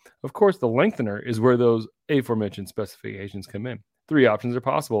cocktail. Of course, the lengthener is where those aforementioned specifications come in. 3 options are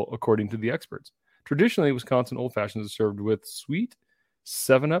possible, according to the experts. Traditionally, Wisconsin old fashions are served with sweet,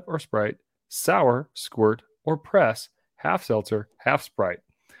 7-Up or Sprite, sour, Squirt, or press, half seltzer, half Sprite,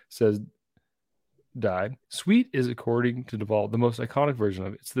 says Dye. Sweet is, according to Duvall, the most iconic version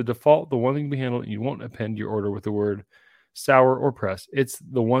of it. It's the default, the one thing to be handled, and you won't append your order with the word sour or press. It's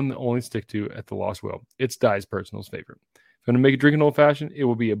the one that only stick to at the Lost Whale. It's Dye's personal favorite. If I'm going to make a drink an old fashioned, it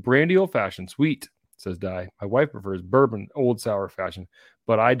will be a brandy old fashioned, sweet, says Dye. My wife prefers bourbon old sour fashioned,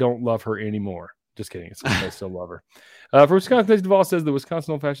 but I don't love her anymore. Just kidding. I still love her. For Wisconsin, Duvall says the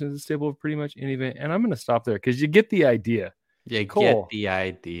Wisconsin old fashioned is a staple of pretty much any event. And I'm going to stop there because you get the idea. Yeah, Cole, get the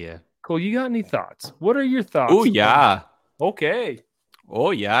idea. Cole, you got any thoughts? What are your thoughts? Oh, yeah. Okay.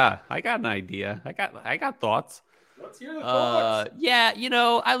 Oh, yeah. I got an idea. I got thoughts. Let's hear the thoughts. Yeah,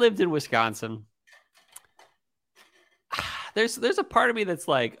 I lived in Wisconsin. There's a part of me that's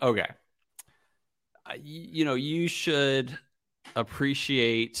like, okay, you should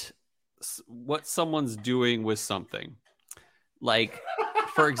appreciate what someone's doing with something. Like,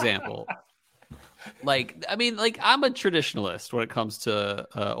 for example, I'm a traditionalist when it comes to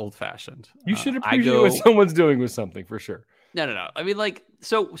old fashioned. You should appreciate what someone's doing with something for sure. No. I mean,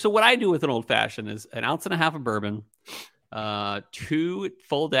 so what I do with an old fashioned is 1.5 ounces of bourbon, 2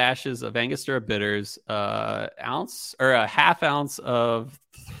 full dashes of Angostura bitters, a half ounce of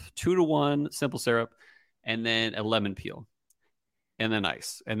 2-to-1 simple syrup, and then a lemon peel, and then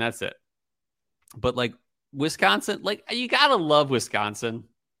ice, and that's it. But Wisconsin, you gotta love Wisconsin,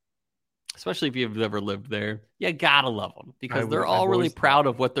 especially if you've ever lived there. You gotta love them because they're all really proud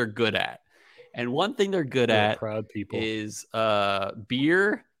of what they're good at. And one thing they're good at proud people is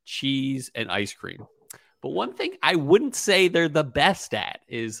beer, cheese, and ice cream. But one thing I wouldn't say they're the best at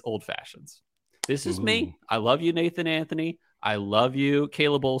is old fashions. This is me. I love you, Nathan Anthony. I love you,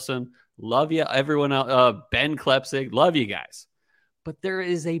 Caleb Olson. Love you, everyone else. Ben Klepsig. Love you guys. But there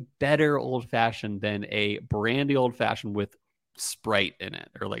is a better old fashioned than a brandy old fashioned with Sprite in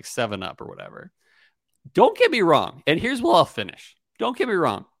it, or 7-Up or whatever. Don't get me wrong. And here's where I'll finish. Don't get me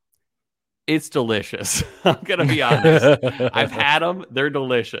wrong. It's delicious. I'm going to be honest. I've had them. They're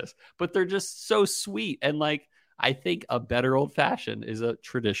delicious, but they're just so sweet. And I think a better old fashioned is a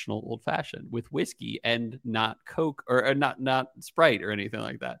traditional old fashioned with whiskey and not Coke or not Sprite or anything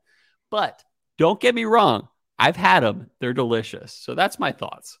like that. But don't get me wrong. I've had them. They're delicious. So that's my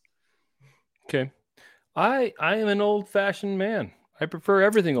thoughts. Okay. I am an old fashioned man. I prefer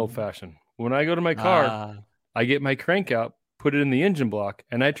everything old fashioned. When I go to my car, I get my crank out, put it in the engine block,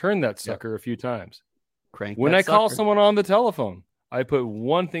 and I turn that sucker a few times. When I call someone on the telephone, I put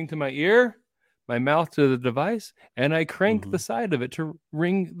one thing to my ear, my mouth to the device, and I crank the side of it to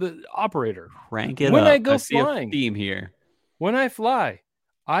ring the operator. Crank it when up. I go see flying, a theme here. When I fly,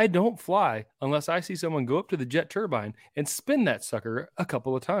 I don't fly unless I see someone go up to the jet turbine and spin that sucker a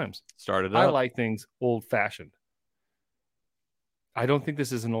couple of times. Start it up. I like things old fashioned. I don't think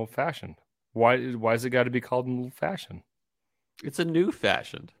this is an old fashioned. Why has it got to be called an old fashioned? It's a new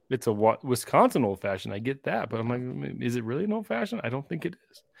fashioned. It's a Wisconsin old fashioned. I get that, but I'm like, is it really an old fashioned? I don't think it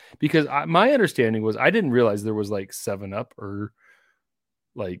is, because my understanding was I didn't realize there was 7-Up or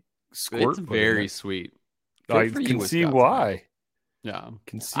Squirt. It's very sweet. I can see why. Yeah,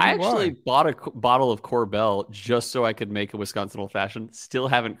 I actually bought a bottle of Corbel just so I could make a Wisconsin old fashioned. Still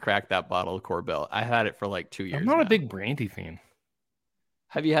haven't cracked that bottle of Corbel. I had it for 2 years. I'm not now. a big brandy fan.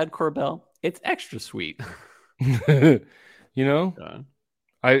 Have you had Corbel? It's extra sweet. I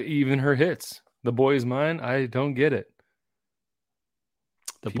even her hits. The Boy Is Mine. I don't get it.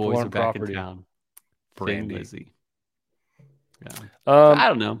 The People boys are back in town. Brandy. Lizzie. Yeah. I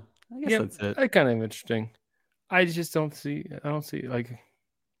don't know. I guess that's it. That's kind of interesting. I just don't see. I don't see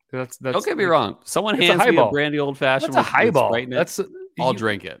that's. Don't get me wrong. Someone hands me a brandy old fashioned. That's a highball. Right. I'll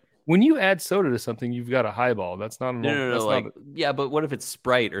drink it. when you add soda to something, you've got a highball. That's not a No. Like, yeah, but what if it's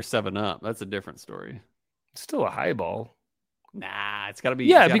Sprite or 7-Up? That's a different story. It's still a highball. Nah, it's got to be.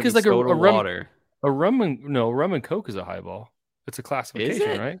 Yeah, because like soda a rum, water. rum and Coke is a highball. It's a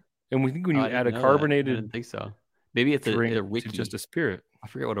classification, right? And we think when you add a carbonated, I didn't think so. Maybe it's a Ricky. To just a spirit. I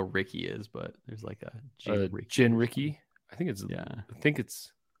forget what a Ricky is, but there's like a Gin Ricky. I think it's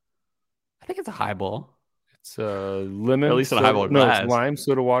a highball. It's lemon. Or at least in a highball glass. No, it's lime,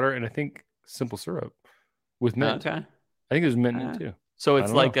 soda water, and I think simple syrup with mint. Okay. I think there's mint in it too. So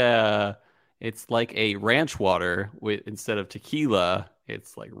it's like a ranch water with, instead of tequila,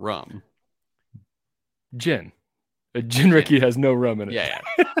 it's like rum. Gin. A gin Ricky has no rum in it. Yeah.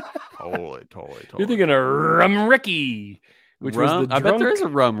 Totally. You're thinking of Rum Ricky, which was the I bet there is a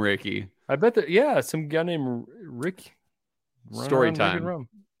Rum Ricky. I bet that, some guy named Rick. Story time. Rum.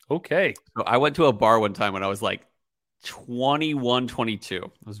 Okay. So I went to a bar one time when I was like 21, 22. I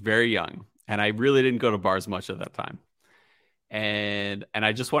was very young, and I really didn't go to bars much at that time. And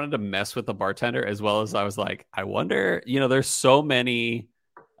I just wanted to mess with the bartender, as well as I was like, I wonder, there's so many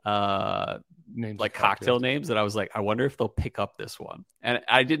names, like cocktail names, that I was like, I wonder if they'll pick up this one. And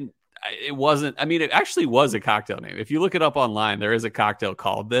it actually was a cocktail name. If you look it up online, there is a cocktail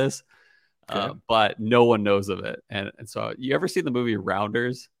called this, but no one knows of it. And so, you ever seen the movie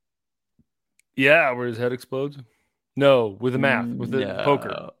Rounders? Yeah, where his head explodes. No, with the math, with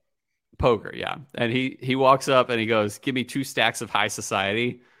the poker, yeah. And he walks up and he goes, give me 2 stacks of High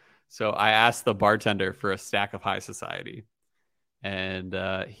Society. So I asked the bartender for a stack of High Society, and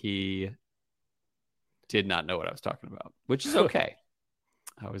he did not know what I was talking about, which is okay.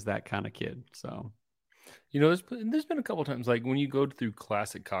 I was that kind of kid. So, there's been a couple times, like when you go through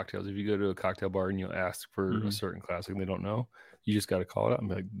classic cocktails, if you go to a cocktail bar and you'll ask for a certain classic and they don't know, you just got to call it out and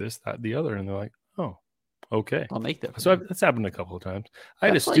be like, this, that, the other. And they're like, oh, okay. I'll make that. So that's happened a couple of times. I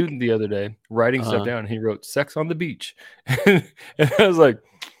had a student the other day writing stuff down, and he wrote "sex on the beach," and I was like,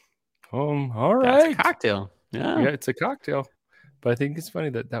 all right, that's a cocktail. Yeah, it's a cocktail. But I think it's funny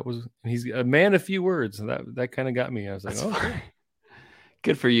that was, he's a man of few words, and that kind of got me. I was like, okay.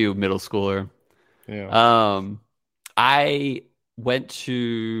 Good for you, middle schooler. Yeah. I went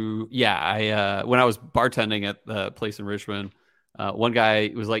to when I was bartending at the place in Richmond. One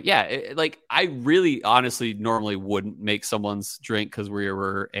guy was like, I really honestly normally wouldn't make someone's drink because we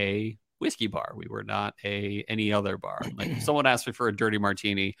were a whiskey bar. We were not any other bar. Like, if someone asked me for a dirty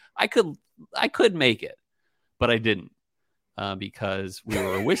martini, I could make it, but I didn't because we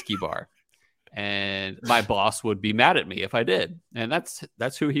were a whiskey bar, and my boss would be mad at me if I did. And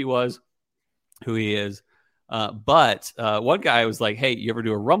that's who he was, who he is. But one guy was like, hey, you ever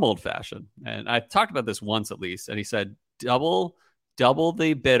do a rum old fashioned? And I talked about this once at least, and he said, double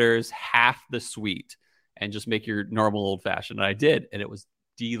the bitters, half the sweet, and just make your normal old fashioned. And I did, and it was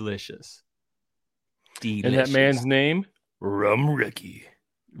delicious. And that man's name, Rum Ricky.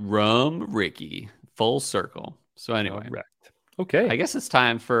 Full circle. So anyway, correct. Okay, I guess it's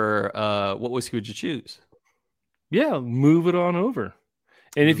time for what whiskey would you choose? Yeah, move it on over.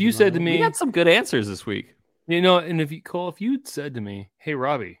 And if you said to me, we got some good answers this week. And if you'd said to me, hey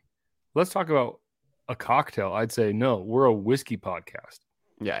Robbie, let's talk about a cocktail, I'd say no, we're a whiskey podcast.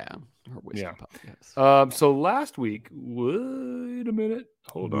 Yeah. We're a whiskey podcast. So last week, wait a minute.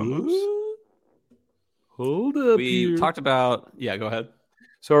 Hold on. Hold up. We talked about, go ahead.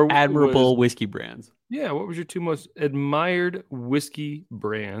 So our admirable whiskey brands. Yeah, what was your 2 most admired whiskey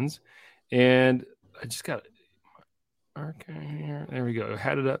brands? And I just got okay here. There we go. I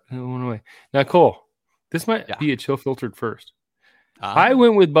had it up and it went away. Now, Cole, this might be a chill filtered first. I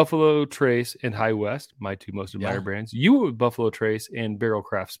went with Buffalo Trace and High West, my 2 most admired brands. You went with Buffalo Trace and Barrel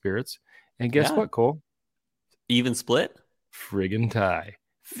Craft Spirits. And guess what, Cole? Even split? Friggin' tie.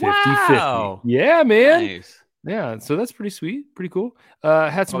 50-50. Yeah, man. Nice. Yeah, so that's pretty sweet. Pretty cool.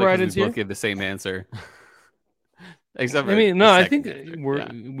 Had some write-ins here. We both gave the same answer. Except for I think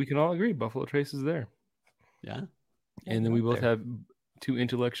we can all agree Buffalo Trace is there. Yeah. And then we both have 2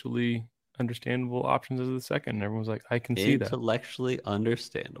 intellectually understandable options as the second. And everyone's like, I can see that. Intellectually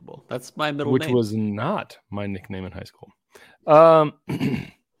understandable. That's my middle name. Which was not my nickname in high school.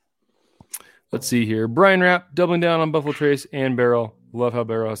 Let's see here. Brian Rapp, doubling down on Buffalo Trace and Barrel. Love how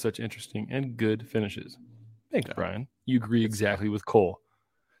Barrel has such interesting and good finishes. Thanks, Brian. You agree exactly with Cole.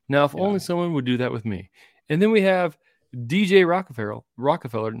 Now, if only someone would do that with me. And then we have DJ Rockefeller,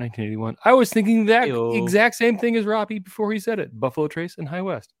 1981. I was thinking that exact same thing as Robbie before he said it. Buffalo Trace and High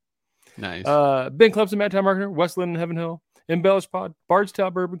West. Nice. Ben Clemson, Matt Town Marketer, Westland and Heaven Hill, Embellished Pod,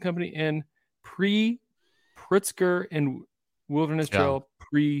 Bardstown Bourbon Company, and Pritzker and Wilderness Trail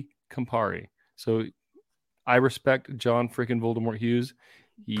Campari. So I respect John freaking Voldemort Hughes.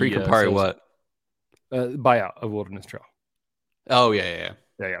 Pre-Campari what? Buyout of Wilderness Trail. Oh, yeah.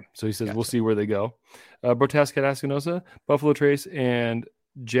 So he says, we'll see where they go. Brotasca Espinosa, Buffalo Trace, and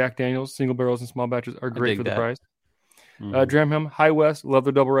Jack Daniels, single barrels and small batches are great for the price. Dramham, High West, love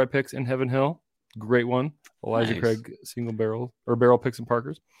their double rye picks, and Heaven Hill, great one. Elijah Craig, single barrel or barrel picks and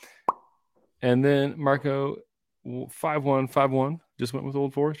Parkers. And then Marco, 5151, just went with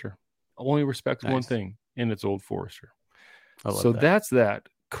Old Forester. Only respects one thing, and it's Old Forester. So that's that.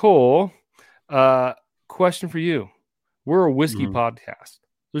 Cole, question for you. We're a whiskey podcast.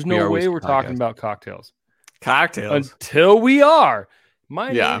 There's no way we're talking about cocktails. Until we are.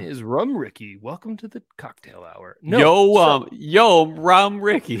 My name is Rum Ricky. Welcome to the cocktail hour. Yo, Rum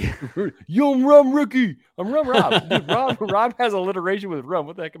Ricky. Yo, Rum Ricky. I'm Rum Rob. Dude, Rob has alliteration with rum.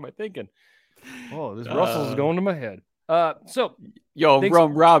 What the heck am I thinking? Oh, this Russell's going to my head.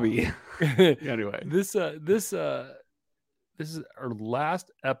 Rum Robbie. Anyway, this is our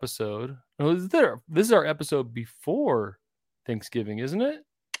last episode. No, this is our episode before Thanksgiving, isn't it?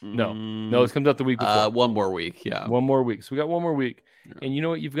 No, it comes out the week before. One more week, yeah. One more week. So we got one more week. Yeah. And you know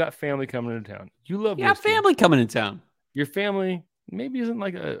what? You've got family coming into town. You love whiskey. Family coming into town. Your family maybe isn't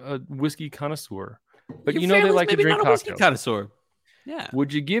like a whiskey connoisseur, but you know they like to drink cocktails. Whiskey connoisseur. Yeah.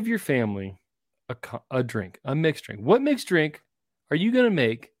 Would you give your family a drink, a mixed drink? What mixed drink are you going to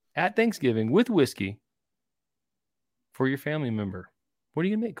make at Thanksgiving with whiskey for your family member? What are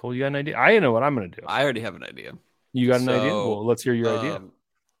you going to make, Cole? You got an idea? I know what I'm going to do. I already have an idea. You got an idea? Well, let's hear your idea.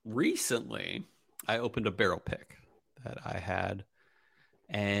 Recently, I opened a barrel pick that I had,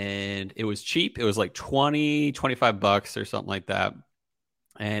 and it was cheap. It was like $25 or something like that.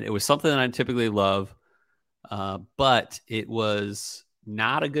 And it was something that I typically love, but it was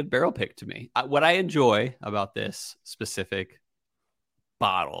not a good barrel pick to me. What I enjoy about this specific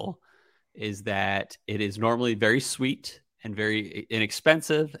bottle is that it is normally very sweet and very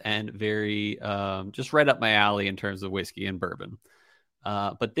inexpensive and very just right up my alley in terms of whiskey and bourbon.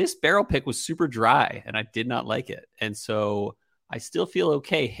 But this barrel pick was super dry and I did not like it. And so I still feel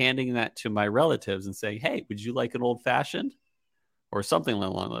okay handing that to my relatives and saying, hey, would you like an old fashioned or something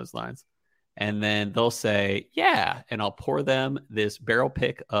along those lines? And then they'll say, yeah. And I'll pour them this barrel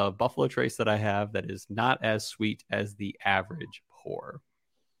pick of Buffalo Trace that I have that is not as sweet as the average pour.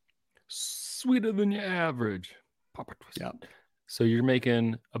 Sweeter than your average. Papa twist. Yeah. So you're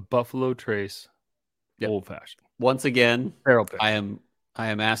making a Buffalo Trace old fashioned. Once again, barrel pick. I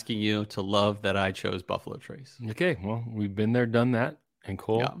am asking you to love that I chose Buffalo Trace. Okay, well, we've been there, done that, and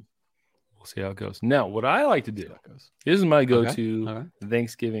Cole, we'll see how it goes. Now, what I like to do, this is my go-to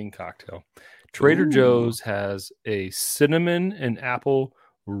Thanksgiving cocktail. Trader Joe's has a cinnamon and apple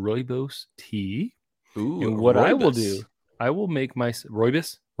rooibos tea. And what I will do, I will make my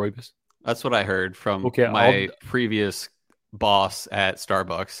rooibos. That's what I heard from my previous boss at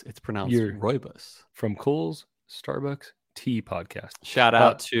Starbucks. It's pronounced rooibos. From Cole's Starbucks Tea podcast. Shout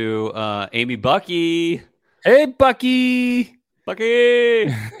out to Amy Bucky. Hey, Bucky.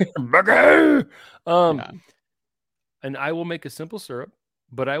 Bucky. And I will make a simple syrup,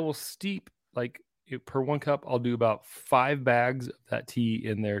 but I will steep per 1 cup. I'll do about 5 bags of that tea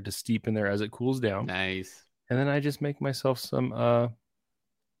in there to steep in there as it cools down. Nice. And then I just make myself some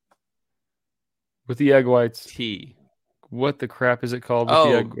with the egg whites tea. What the crap is it called?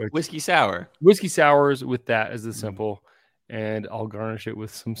 Whiskey sour. Whiskey sours with that as the simple. And I'll garnish it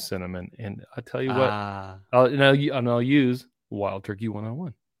with some cinnamon. And I'll tell you what, I'll use Wild Turkey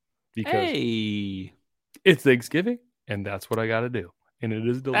 101 because it's Thanksgiving, and that's what I got to do. And it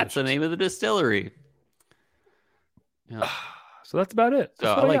is delicious. That's the name of the distillery. Yeah. So that's about it.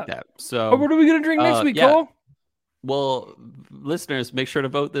 So I like that. So what are we going to drink next week, Cole? Well, listeners, make sure to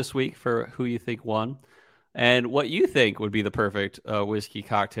vote this week for who you think won and what you think would be the perfect whiskey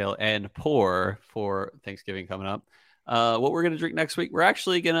cocktail and pour for Thanksgiving coming up. What we're going to drink next week, we're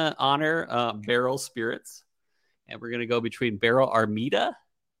actually going to honor Barrel Spirits, and we're going to go between Barrel Armida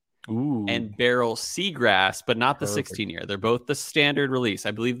and Barrel Seagrass, but not the 16-year. They're both the standard release.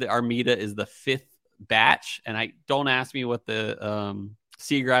 I believe the Armida is the 5th batch, and don't ask me what the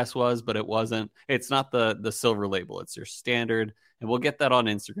Seagrass was, but it wasn't. It's not the silver label. It's your standard, and we'll get that on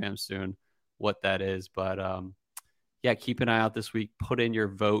Instagram soon, what that is. But keep an eye out this week. Put in your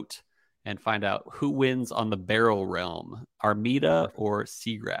vote and find out who wins on the barrel realm, Armida or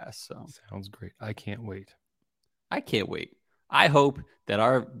Seagrass. So sounds great. I can't wait. I hope that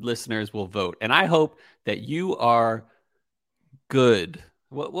our listeners will vote, and I hope that you are good.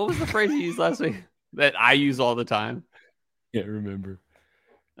 What was the phrase you used last week that I use all the time? Can't remember.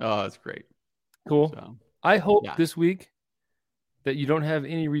 Oh, that's great. Cool. So, I hope this week that you don't have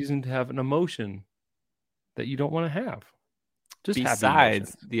any reason to have an emotion that you don't want to have. Just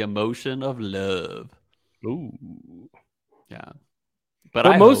besides the emotion of love. Ooh. Yeah. But But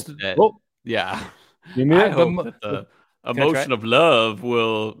I most hope that, well, yeah. you mean I it? hope that the Can I try emotion it? of love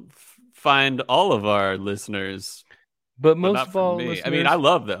will find all of our listeners, But but most not of for all me. I mean, listeners, I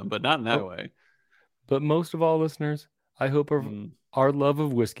love them, but not in that oh, way. but most of all listeners, I hope Mm. our love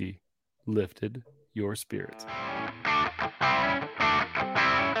of whiskey lifted your spirits.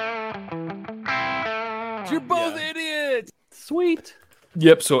 You're both idiots. Sweet.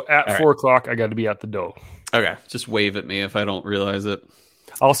 Yep. So at All right. 4:00, I got to be at the door. Okay. Just wave at me if I don't realize it.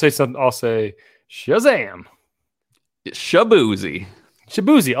 I'll say something. I'll say Shazam. Shaboozy.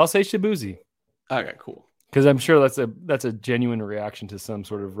 Shabuzi. I'll say Shabuzi Okay, cool. because I'm sure that's a genuine reaction to some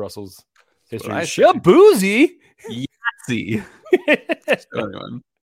sort of Russell's history. what I say. Shabuzi. See. So anyway,